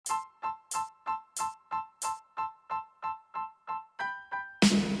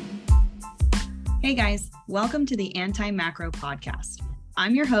Hey guys, welcome to the Anti-Macro Podcast.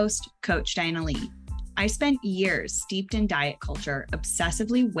 I'm your host, Coach Diana Lee. I spent years steeped in diet culture,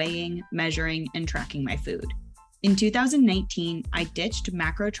 obsessively weighing, measuring, and tracking my food. In 2019, I ditched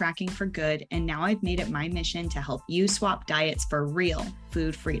macro tracking for good, and now I've made it my mission to help you swap diets for real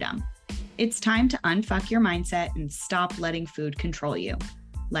food freedom. It's time to unfuck your mindset and stop letting food control you.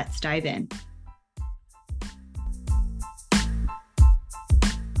 Let's dive in.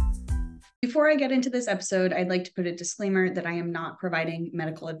 Before I get into this episode, I'd like to put a disclaimer that I am not providing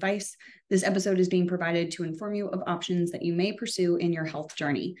medical advice. This episode is being provided to inform you of options that you may pursue in your health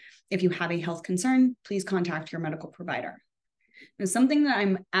journey. If you have a health concern, please contact your medical provider. Now, something that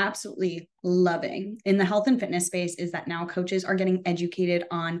I'm absolutely loving in the health and fitness space is that now coaches are getting educated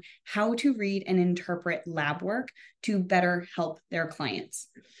on how to read and interpret lab work to better help their clients.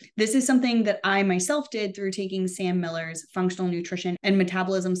 This is something that I myself did through taking Sam Miller's functional nutrition and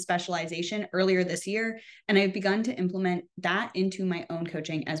metabolism specialization earlier this year, and I've begun to implement that into my own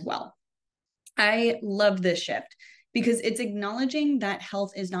coaching as well. I love this shift because it's acknowledging that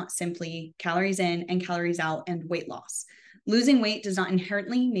health is not simply calories in and calories out and weight loss. Losing weight does not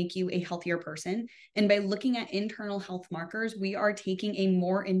inherently make you a healthier person. And by looking at internal health markers, we are taking a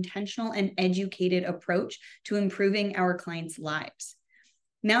more intentional and educated approach to improving our clients' lives.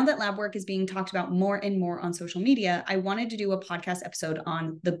 Now that lab work is being talked about more and more on social media, I wanted to do a podcast episode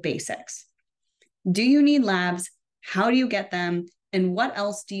on the basics. Do you need labs? How do you get them? And what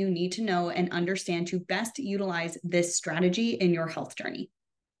else do you need to know and understand to best utilize this strategy in your health journey?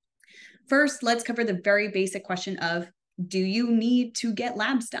 First, let's cover the very basic question of, do you need to get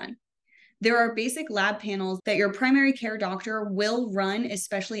labs done? There are basic lab panels that your primary care doctor will run,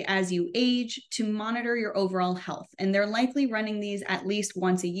 especially as you age, to monitor your overall health. And they're likely running these at least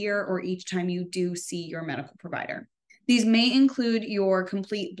once a year or each time you do see your medical provider. These may include your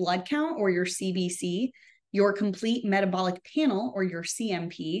complete blood count or your CBC, your complete metabolic panel or your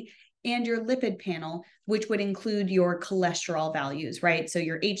CMP, and your lipid panel, which would include your cholesterol values, right? So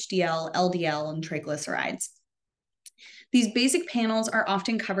your HDL, LDL, and triglycerides. These basic panels are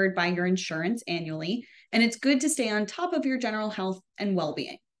often covered by your insurance annually, and it's good to stay on top of your general health and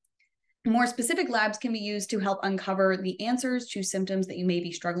well-being. More specific labs can be used to help uncover the answers to symptoms that you may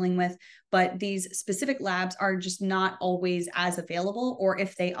be struggling with, but these specific labs are just not always as available, or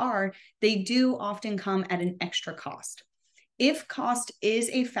if they are, they do often come at an extra cost. If cost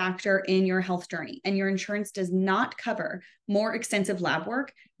is a factor in your health journey and your insurance does not cover more extensive lab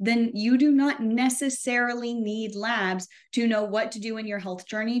work, then you do not necessarily need labs to know what to do in your health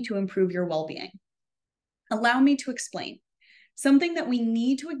journey to improve your well-being. Allow me to explain. Something that we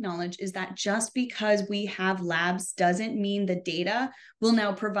need to acknowledge is that just because we have labs doesn't mean the data will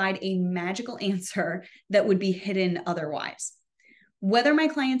now provide a magical answer that would be hidden otherwise. Whether my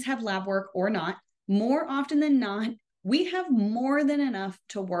clients have lab work or not, more often than not, we have more than enough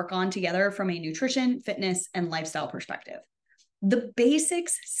to work on together from a nutrition, fitness, and lifestyle perspective. The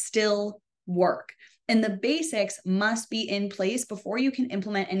basics still work, and the basics must be in place before you can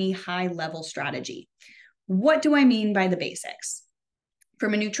implement any high-level strategy. What do I mean by the basics?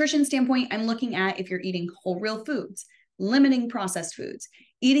 From a nutrition standpoint, I'm looking at if you're eating whole real foods, limiting processed foods,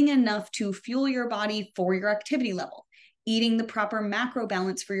 eating enough to fuel your body for your activity level, eating the proper macro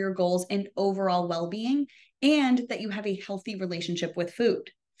balance for your goals and overall well-being, and that you have a healthy relationship with food.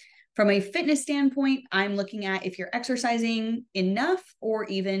 From a fitness standpoint, I'm looking at if you're exercising enough or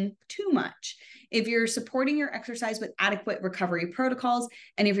even too much, if you're supporting your exercise with adequate recovery protocols,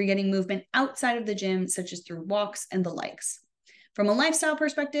 and if you're getting movement outside of the gym, such as through walks and the likes. From a lifestyle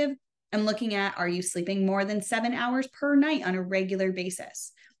perspective, I'm looking at, are you sleeping more than 7 hours per night on a regular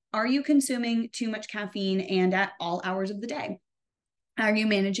basis? Are you consuming too much caffeine and at all hours of the day? Are you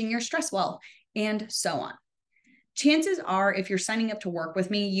managing your stress well? And so on. Chances are, if you're signing up to work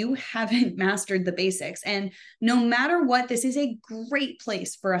with me, you haven't mastered the basics. And no matter what, this is a great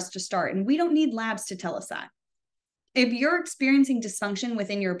place for us to start. And we don't need labs to tell us that. If you're experiencing dysfunction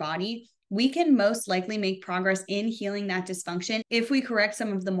within your body, we can most likely make progress in healing that dysfunction if we correct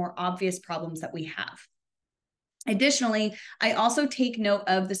some of the more obvious problems that we have. Additionally, I also take note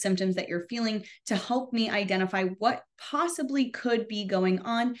of the symptoms that you're feeling to help me identify what possibly could be going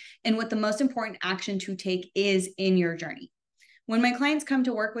on and what the most important action to take is in your journey. When my clients come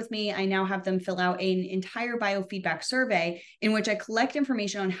to work with me, I now have them fill out an entire biofeedback survey in which I collect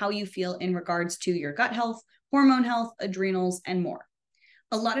information on how you feel in regards to your gut health, hormone health, adrenals, and more.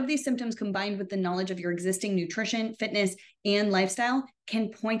 A lot of these symptoms combined with the knowledge of your existing nutrition, fitness, and lifestyle can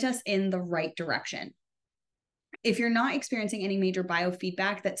point us in the right direction. If you're not experiencing any major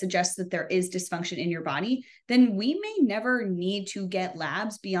biofeedback that suggests that there is dysfunction in your body, then we may never need to get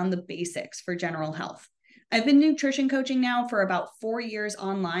labs beyond the basics for general health. I've been nutrition coaching now for about 4 years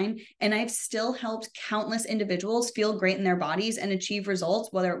online, and I've still helped countless individuals feel great in their bodies and achieve results,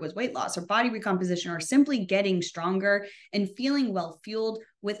 whether it was weight loss or body recomposition or simply getting stronger and feeling well-fueled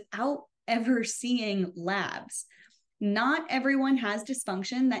without ever seeing labs. Not everyone has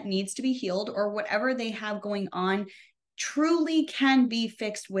dysfunction that needs to be healed, or whatever they have going on truly can be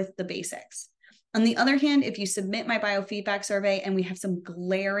fixed with the basics. On the other hand, if you submit my biofeedback survey and we have some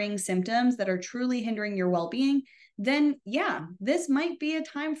glaring symptoms that are truly hindering your well-being, then yeah, this might be a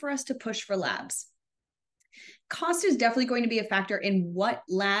time for us to push for labs. Cost is definitely going to be a factor in what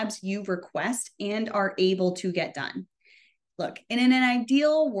labs you request and are able to get done. Look, in an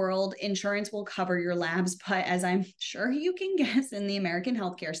ideal world, insurance will cover your labs, but as I'm sure you can guess, in the American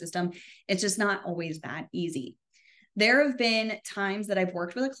healthcare system, it's just not always that easy. There have been times that I've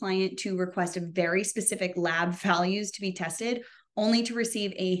worked with a client to request a very specific lab values to be tested, only to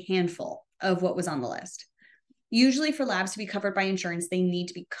receive a handful of what was on the list. Usually for labs to be covered by insurance, they need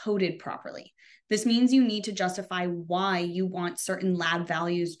to be coded properly. This means you need to justify why you want certain lab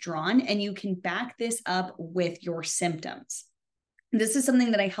values drawn, and you can back this up with your symptoms. This is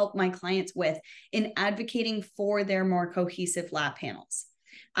something that I help my clients with in advocating for their more cohesive lab panels.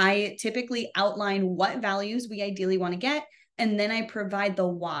 I typically outline what values we ideally want to get, and then I provide the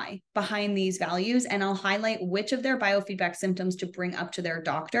why behind these values, and I'll highlight which of their biofeedback symptoms to bring up to their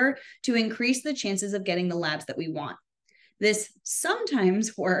doctor to increase the chances of getting the labs that we want. This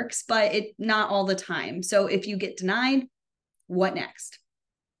sometimes works, but not all the time. So if you get denied, what next?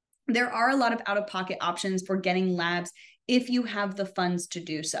 There are a lot of out-of-pocket options for getting labs if you have the funds to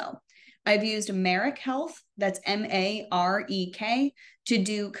do so. I've used Marek Health, that's M-A-R-E-K, to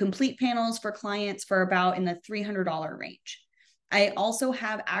do complete panels for clients for about in the $300 range. I also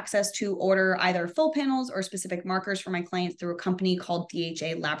have access to order either full panels or specific markers for my clients through a company called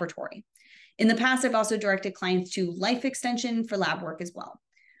DHA Laboratory. In the past, I've also directed clients to Life Extension for lab work as well.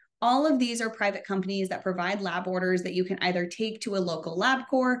 All of these are private companies that provide lab orders that you can either take to a local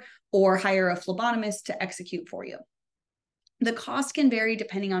LabCorp or hire a phlebotomist to execute for you. The cost can vary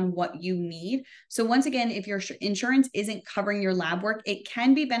depending on what you need. So once again, if your insurance isn't covering your lab work, it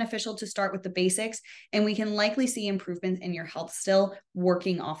can be beneficial to start with the basics, and we can likely see improvements in your health still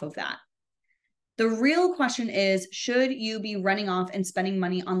working off of that. The real question is, should you be running off and spending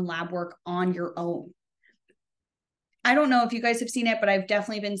money on lab work on your own? I don't know if you guys have seen it, but I've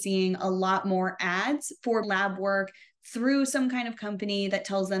definitely been seeing a lot more ads for lab work through some kind of company that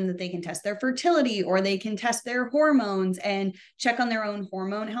tells them that they can test their fertility or they can test their hormones and check on their own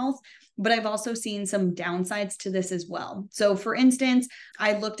hormone health. But I've also seen some downsides to this as well. So for instance,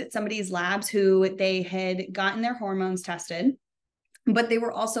 I looked at somebody's labs who they had gotten their hormones tested, but they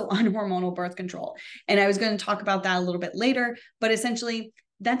were also on hormonal birth control. And I was going to talk about that a little bit later, but essentially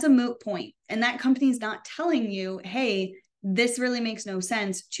that's a moot point. And that company's not telling you, hey, this really makes no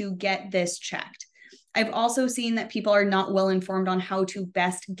sense to get this checked. I've also seen that people are not well informed on how to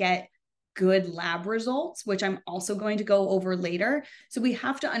best get good lab results, which I'm also going to go over later. So we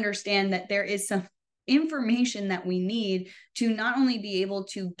have to understand that there is some information that we need to not only be able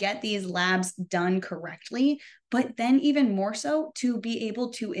to get these labs done correctly, but then even more so to be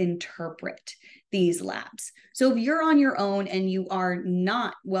able to interpret these labs. So if you're on your own and you are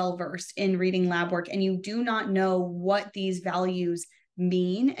not well versed in reading lab work and you do not know what these values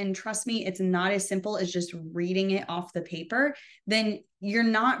mean, and trust me, it's not as simple as just reading it off the paper, then you're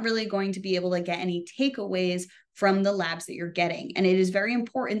not really going to be able to get any takeaways from the labs that you're getting. And it is very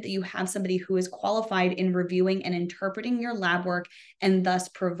important that you have somebody who is qualified in reviewing and interpreting your lab work and thus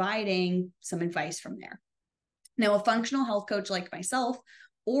providing some advice from there. Now, a functional health coach like myself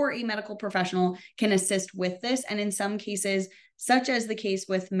or a medical professional can assist with this. And in some cases, such as the case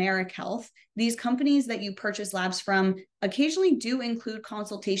with Marek Health, these companies that you purchase labs from occasionally do include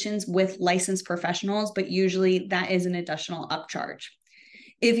consultations with licensed professionals, but usually that is an additional upcharge.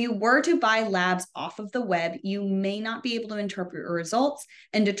 If you were to buy labs off of the web, you may not be able to interpret your results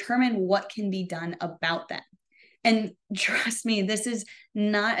and determine what can be done about them. And trust me, this is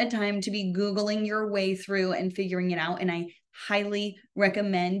not a time to be Googling your way through and figuring it out. And I highly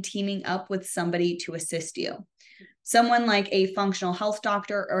recommend teaming up with somebody to assist you. Someone like a functional health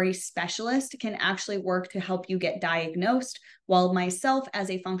doctor or a specialist can actually work to help you get diagnosed, while myself as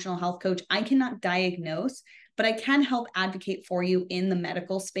a functional health coach, I cannot diagnose, but I can help advocate for you in the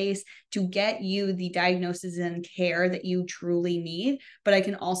medical space to get you the diagnosis and care that you truly need. But I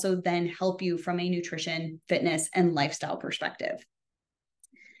can also then help you from a nutrition, fitness, and lifestyle perspective.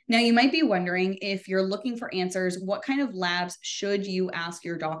 Now, you might be wondering, if you're looking for answers, what kind of labs should you ask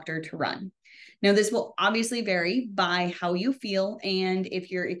your doctor to run? Now, this will obviously vary by how you feel and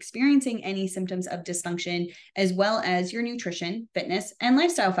if you're experiencing any symptoms of dysfunction, as well as your nutrition, fitness, and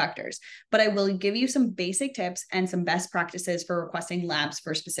lifestyle factors. But I will give you some basic tips and some best practices for requesting labs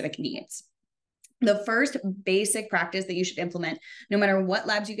for specific needs. The first basic practice that you should implement, no matter what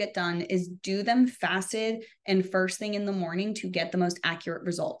labs you get done, is do them fasted and first thing in the morning to get the most accurate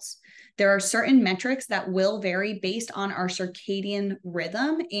results. There are certain metrics that will vary based on our circadian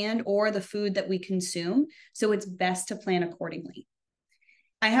rhythm and or the food that we consume, so it's best to plan accordingly.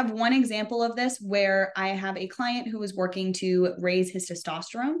 I have one example of this where I have a client who was working to raise his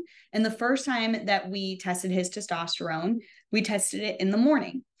testosterone. And the first time that we tested his testosterone, we tested it in the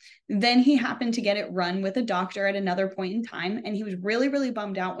morning. Then he happened to get it run with a doctor at another point in time. And he was really, really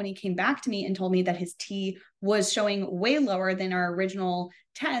bummed out when he came back to me and told me that his T was showing way lower than our original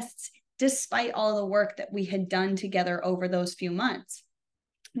tests, despite all the work that we had done together over those few months.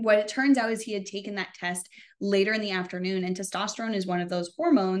 What it turns out is he had taken that test later in the afternoon, and testosterone is one of those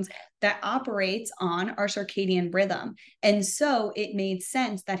hormones that operates on our circadian rhythm. And so it made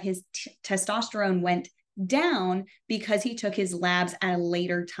sense that his testosterone went down because he took his labs at a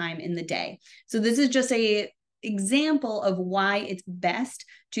later time in the day. So this is just an example of why it's best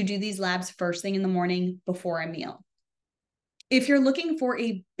to do these labs first thing in the morning before a meal. If you're looking for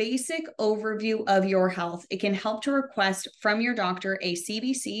a basic overview of your health, it can help to request from your doctor a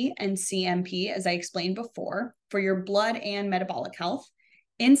CBC and CMP, as I explained before, for your blood and metabolic health,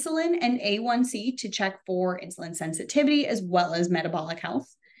 insulin and A1C to check for insulin sensitivity as well as metabolic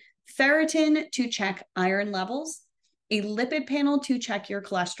health, ferritin to check iron levels, a lipid panel to check your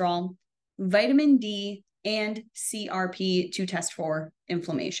cholesterol, vitamin D, and CRP to test for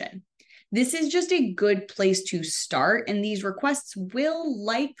inflammation. This is just a good place to start, and these requests will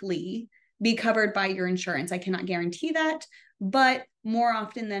likely be covered by your insurance. I cannot guarantee that, but more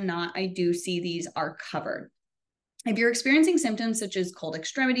often than not, I do see these are covered. If you're experiencing symptoms such as cold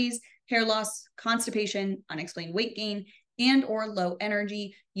extremities, hair loss, constipation, unexplained weight gain, and or low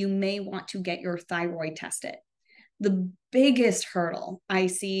energy, you may want to get your thyroid tested. The biggest hurdle I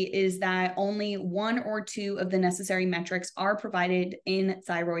see is that only 1 or 2 of the necessary metrics are provided in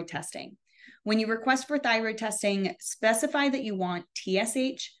thyroid testing. When you request for thyroid testing, specify that you want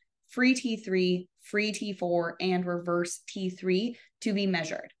TSH, free T3, free T4, and reverse T3 to be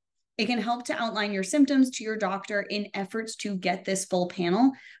measured. It can help to outline your symptoms to your doctor in efforts to get this full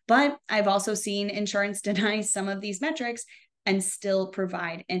panel, but I've also seen insurance deny some of these metrics and still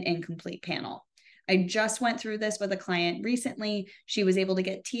provide an incomplete panel. I just went through this with a client recently. She was able to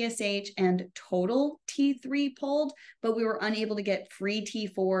get TSH and total T3 pulled, but we were unable to get free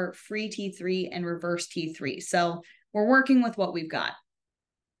T4, free T3, and reverse T3. So we're working with what we've got.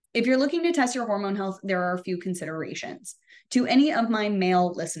 If you're looking to test your hormone health, there are a few considerations. To any of my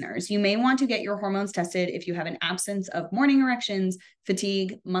male listeners, you may want to get your hormones tested if you have an absence of morning erections,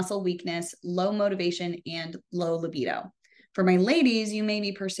 fatigue, muscle weakness, low motivation, and low libido. For my ladies, you may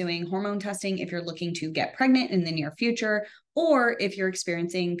be pursuing hormone testing if you're looking to get pregnant in the near future, or if you're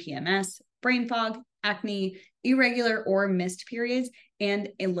experiencing PMS, brain fog, acne, irregular or missed periods, and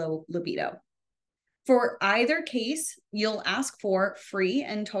a low libido. For either case, you'll ask for free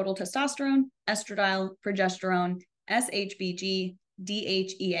and total testosterone, estradiol, progesterone, SHBG,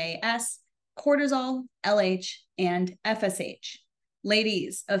 DHEAS, cortisol, LH, and FSH.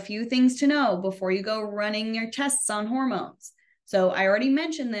 Ladies, a few things to know before you go running your tests on hormones. So I already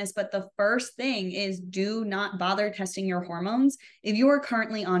mentioned this, but the first thing is do not bother testing your hormones if you are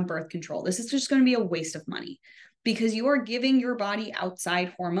currently on birth control. This is just going to be a waste of money because you are giving your body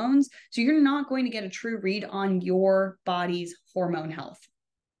outside hormones. So you're not going to get a true read on your body's hormone health.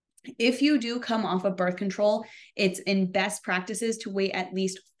 If you do come off of birth control, it's in best practices to wait at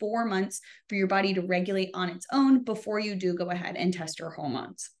least 4 months for your body to regulate on its own before you do go ahead and test your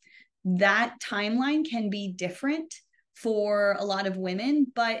hormones. That timeline can be different for a lot of women,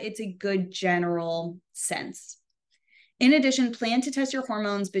 but it's a good general sense. In addition, plan to test your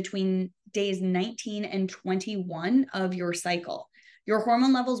hormones between days 19 and 21 of your cycle. Your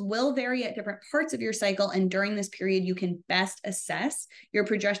hormone levels will vary at different parts of your cycle, and during this period, you can best assess your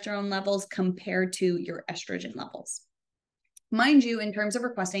progesterone levels compared to your estrogen levels. Mind you, in terms of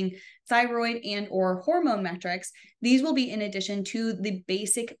requesting thyroid and or hormone metrics, these will be in addition to the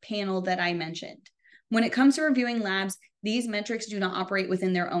basic panel that I mentioned. When it comes to reviewing labs, these metrics do not operate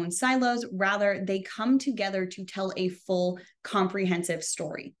within their own silos. Rather, they come together to tell a full, comprehensive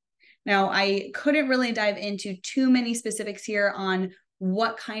story. Now, I couldn't really dive into too many specifics here on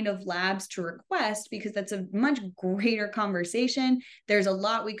what kind of labs to request, because that's a much greater conversation. There's a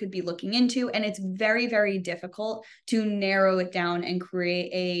lot we could be looking into, and it's very, very difficult to narrow it down and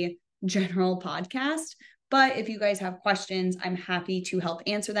create a general podcast. But if you guys have questions, I'm happy to help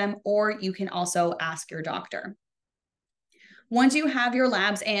answer them, or you can also ask your doctor. Once you have your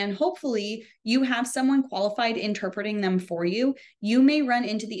labs and hopefully you have someone qualified interpreting them for you, you may run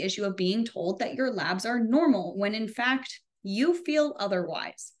into the issue of being told that your labs are normal when in fact you feel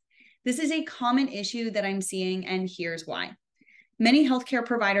otherwise. This is a common issue that I'm seeing, and here's why. Many healthcare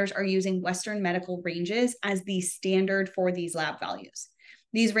providers are using Western medical ranges as the standard for these lab values.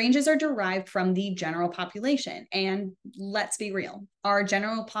 These ranges are derived from the general population, and let's be real, our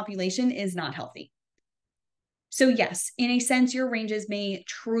general population is not healthy. So yes, in a sense, your ranges may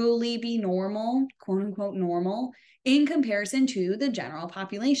truly be normal, quote unquote normal, in comparison to the general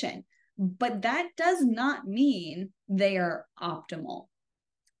population, but that does not mean they are optimal.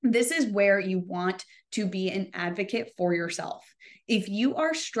 This is where you want to be an advocate for yourself. If you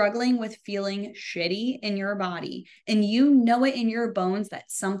are struggling with feeling shitty in your body and you know it in your bones that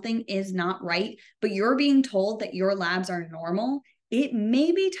something is not right, but you're being told that your labs are normal, it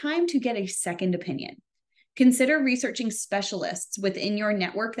may be time to get a second opinion. Consider researching specialists within your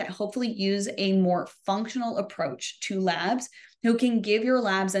network that hopefully use a more functional approach to labs who can give your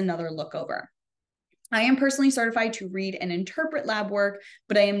labs another look over. I am personally certified to read and interpret lab work,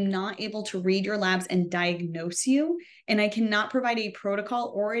 but I am not able to read your labs and diagnose you, and I cannot provide a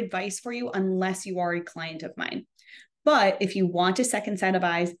protocol or advice for you unless you are a client of mine. But if you want a second set of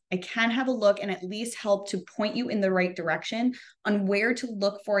eyes, I can have a look and at least help to point you in the right direction on where to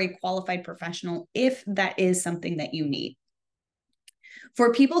look for a qualified professional if that is something that you need.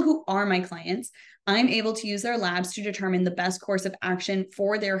 For people who are my clients, I'm able to use their labs to determine the best course of action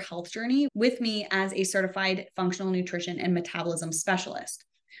for their health journey with me as a certified functional nutrition and metabolism specialist.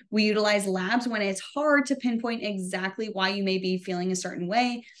 We utilize labs when it's hard to pinpoint exactly why you may be feeling a certain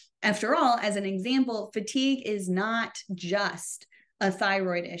way. After all, as an example, fatigue is not just a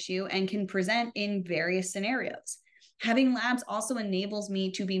thyroid issue and can present in various scenarios. Having labs also enables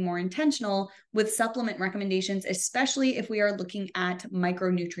me to be more intentional with supplement recommendations, especially if we are looking at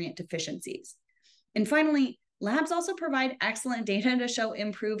micronutrient deficiencies. And finally, labs also provide excellent data to show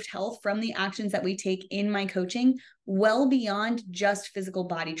improved health from the actions that we take in my coaching, well beyond just physical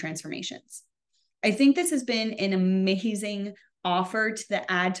body transformations. I think this has been an amazing offer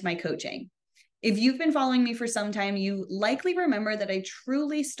to add to my coaching. If you've been following me for some time, you likely remember that I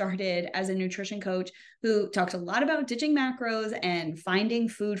truly started as a nutrition coach who talked a lot about ditching macros and finding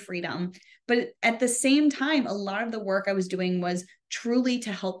food freedom. But at the same time, a lot of the work I was doing was truly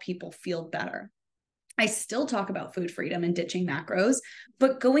to help people feel better. I still talk about food freedom and ditching macros,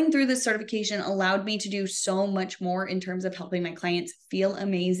 but going through this certification allowed me to do so much more in terms of helping my clients feel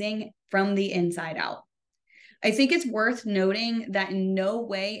amazing from the inside out. I think it's worth noting that in no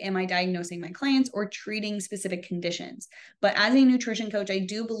way am I diagnosing my clients or treating specific conditions. But as a nutrition coach, I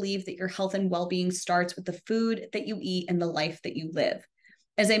do believe that your health and well-being starts with the food that you eat and the life that you live.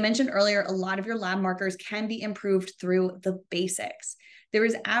 As I mentioned earlier, a lot of your lab markers can be improved through the basics. There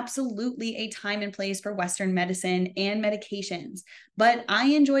is absolutely a time and place for Western medicine and medications, but I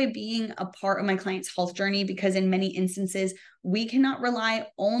enjoy being a part of my client's health journey because in many instances, we cannot rely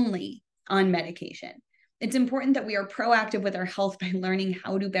only on medication. It's important that we are proactive with our health by learning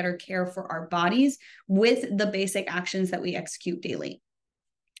how to better care for our bodies with the basic actions that we execute daily.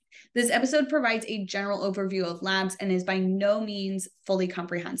 This episode provides a general overview of labs and is by no means fully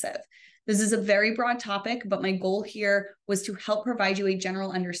comprehensive. This is a very broad topic, but my goal here was to help provide you a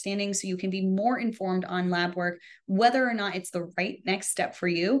general understanding so you can be more informed on lab work, whether or not it's the right next step for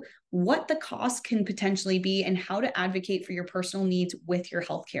you, what the cost can potentially be, and how to advocate for your personal needs with your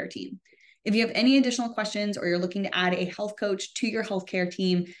healthcare team. If you have any additional questions or you're looking to add a health coach to your healthcare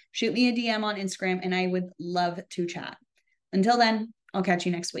team, shoot me a DM on Instagram and I would love to chat. Until then, I'll catch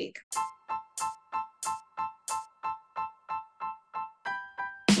you next week.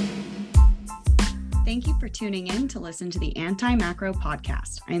 Thank you for tuning in to listen to the Anti-Macro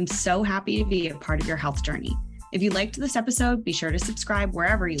Podcast. I am so happy to be a part of your health journey. If you liked this episode, be sure to subscribe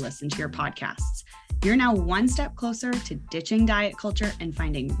wherever you listen to your podcasts. You're now one step closer to ditching diet culture and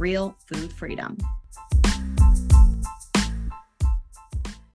finding real food freedom.